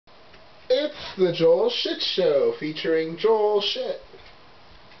It's the Joel Shit Show, featuring Joel Shit.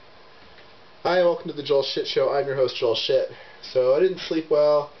 Hi, welcome to the Joel Shit Show. I'm your host, Joel Shit. So, I didn't sleep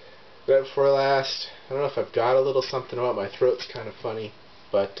well the night before last. I don't know if I've got a little something about my throat's kind of funny,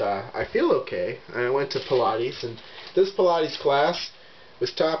 but I feel okay. I went to Pilates, and this Pilates class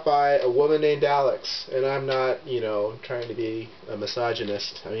was taught by a woman named Alex, and I'm not, trying to be a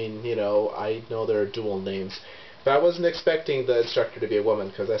misogynist. I mean, I know there are dual names. But I wasn't expecting the instructor to be a woman,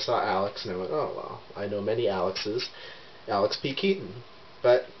 because I saw Alex, and I went, oh, well, I know many Alexes. Alex P. Keaton.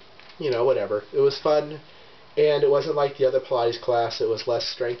 But, whatever. It was fun, and it wasn't like the other Pilates class. It was less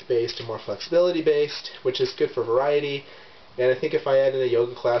strength-based and more flexibility-based, which is good for variety. And I think if I add in a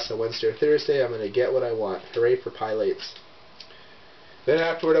yoga class on Wednesday or Thursday, I'm going to get what I want. Hooray for Pilates. Then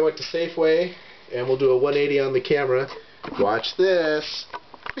afterward, I went to Safeway, and we'll do a 180 on the camera. Watch this.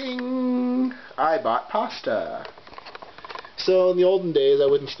 Bing! I bought pasta. So in the olden days, I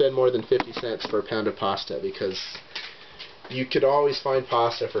wouldn't spend more than 50 cents for a pound of pasta because you could always find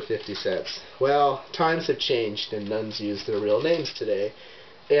pasta for 50 cents. Well, times have changed and nuns use their real names today.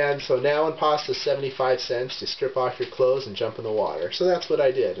 And so now when pasta is 75 cents, you strip off your clothes and jump in the water. So that's what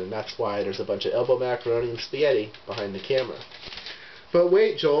I did, and that's why there's a bunch of elbow macaroni and spaghetti behind the camera. But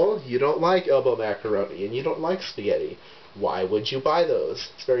wait, Joel, you don't like elbow macaroni and you don't like spaghetti. Why would you buy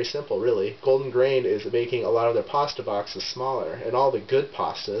those? It's very simple, really. Golden Grain is making a lot of their pasta boxes smaller, and all the good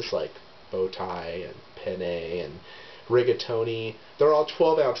pastas, like bow tie and penne and rigatoni, they're all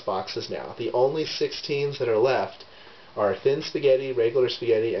 12-ounce boxes now. The only 16s that are left are thin spaghetti, regular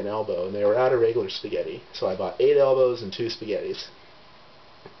spaghetti, and elbow, and they were out of regular spaghetti. So I bought 8 elbows and 2 spaghettis.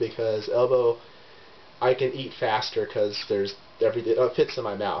 Because elbow, I can eat faster because it fits in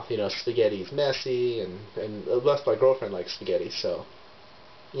my mouth. Spaghetti's messy, and plus my girlfriend likes spaghetti, so,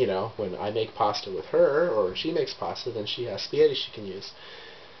 when I make pasta with her, or she makes pasta, then she has spaghetti she can use.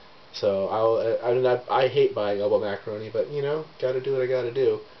 So, I hate buying elbow macaroni, but, gotta do what I gotta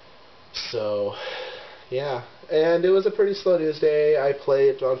do. So, yeah. And it was a pretty slow news day. I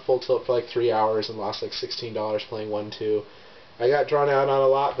played on full tilt for like 3 hours and lost like $16 playing 1-2. I got drawn out on a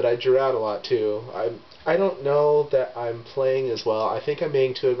lot, but I drew out a lot too. I don't know that I'm playing as well. I think I'm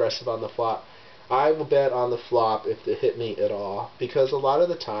being too aggressive on the flop. I will bet on the flop if they hit me at all, because a lot of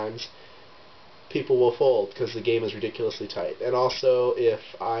the times people will fold because the game is ridiculously tight. And also, if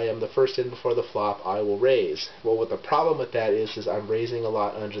I am the first in before the flop, I will raise. Well, what the problem with that is I'm raising a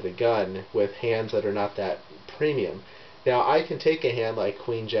lot under the gun with hands that are not that premium. Now, I can take a hand like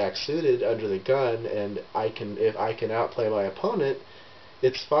Queen Jack suited under the gun, and if I can outplay my opponent,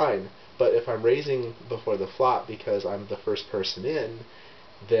 it's fine. But if I'm raising before the flop because I'm the first person in,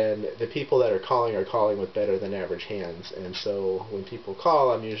 then the people that are calling with better than average hands. And so when people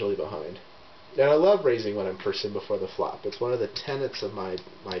call, I'm usually behind. And I love raising when I'm first in before the flop. It's one of the tenets of my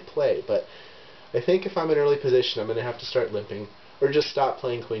play. But I think if I'm in early position, I'm going to have to start limping, or just stop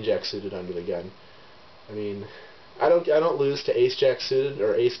playing Queen Jack suited under the gun. I mean, I don't lose to Ace Jack suited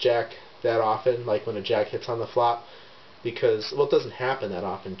or Ace Jack that often, like when a Jack hits on the flop, because, well, it doesn't happen that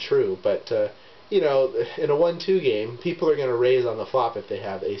often, true, but in a 1-2 game, people are going to raise on the flop if they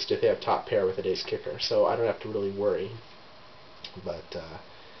have top pair with an ace kicker, so I don't have to really worry. But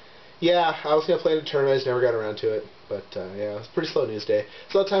yeah, I was going to play in a tournament, I just never got around to it, but yeah, it was a pretty slow news day.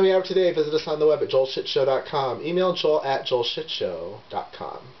 So that's all the time we have today. Visit us on the web at joelshitshow.com. Email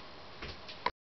joel@joelshitshow.com.